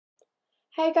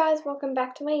Hey guys, welcome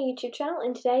back to my YouTube channel.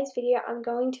 In today's video, I'm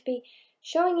going to be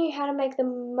showing you how to make the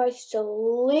most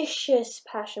delicious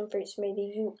passion fruit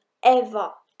smoothie you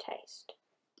ever taste.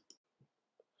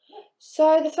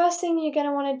 So the first thing you're going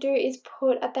to want to do is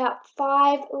put about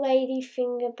 5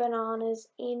 ladyfinger bananas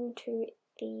into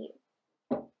the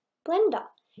blender.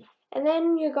 And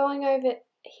then you're going over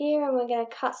here and we're going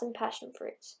to cut some passion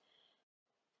fruits.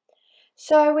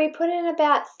 So we put in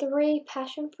about 3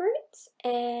 passion fruits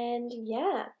and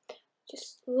yeah.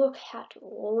 Just look how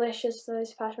delicious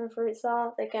those passion fruits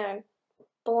are. They're going to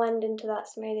blend into that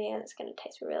smoothie and it's going to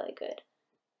taste really good.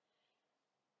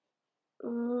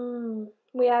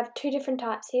 We have 2 different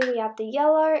types here. We have the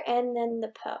yellow and then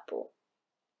the purple.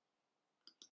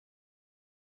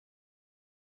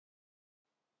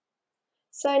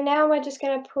 So now we're just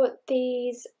going to put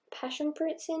these passion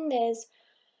fruits in. There's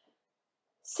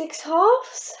 6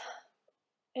 halves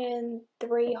and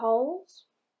 3 wholes,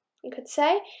 you could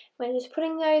say. We're just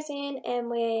putting those in and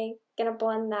we're going to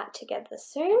blend that together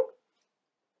soon.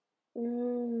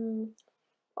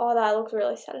 Oh, that looks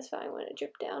really satisfying when it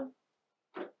dripped down.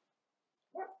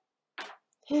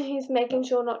 He's making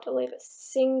sure not to leave a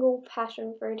single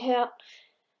passion fruit out.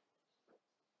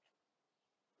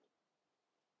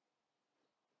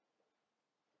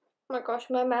 Oh my gosh,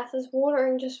 my mouth is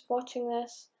watering just watching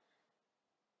this.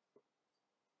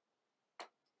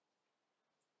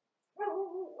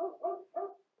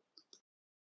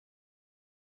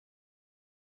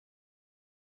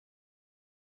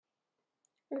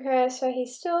 Okay, so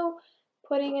he's still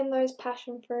putting in those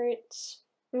passion fruits.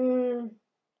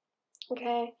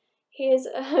 Okay, here's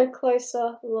a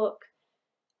closer look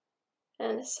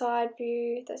and a side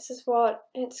view. This is what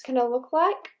it's gonna look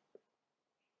like.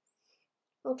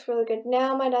 Looks really good.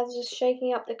 Now my dad's just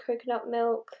shaking up the coconut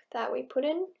milk that we put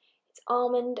in. It's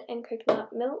almond and coconut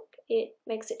milk. It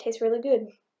makes it taste really good.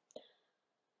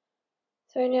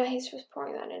 So now he's just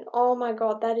pouring that in. Oh my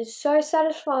god, that is so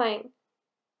satisfying.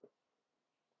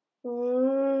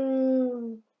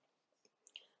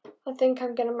 I think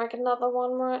I'm gonna make another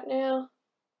one right now.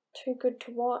 Too good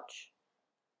to watch.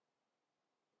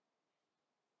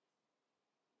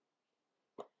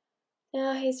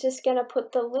 Now he's just gonna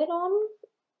put the lid on,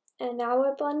 and now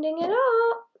we're blending it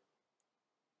up.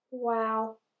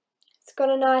 Wow. It's got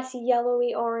a nice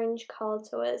yellowy orange colour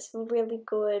to it. It's really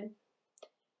good.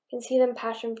 You can see them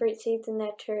passion fruit seeds in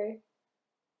there too.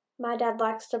 My dad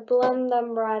likes to blend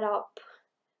them right up,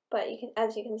 but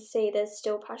as you can see, there's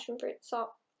still passion fruits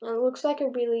up. And it looks like a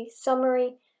really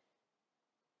summery,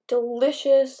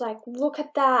 delicious, like look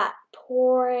at that,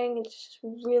 pouring. It's just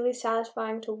really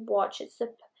satisfying to watch. It's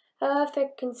the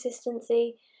perfect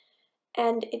consistency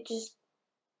and it just,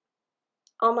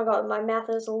 oh my god, my mouth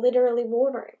is literally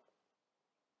watering.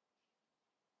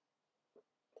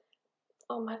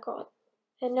 Oh my god.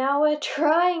 And now we're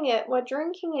trying it, we're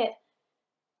drinking it.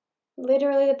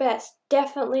 Literally the best.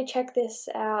 Definitely check this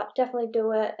out, definitely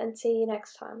do it, and see you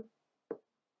next time.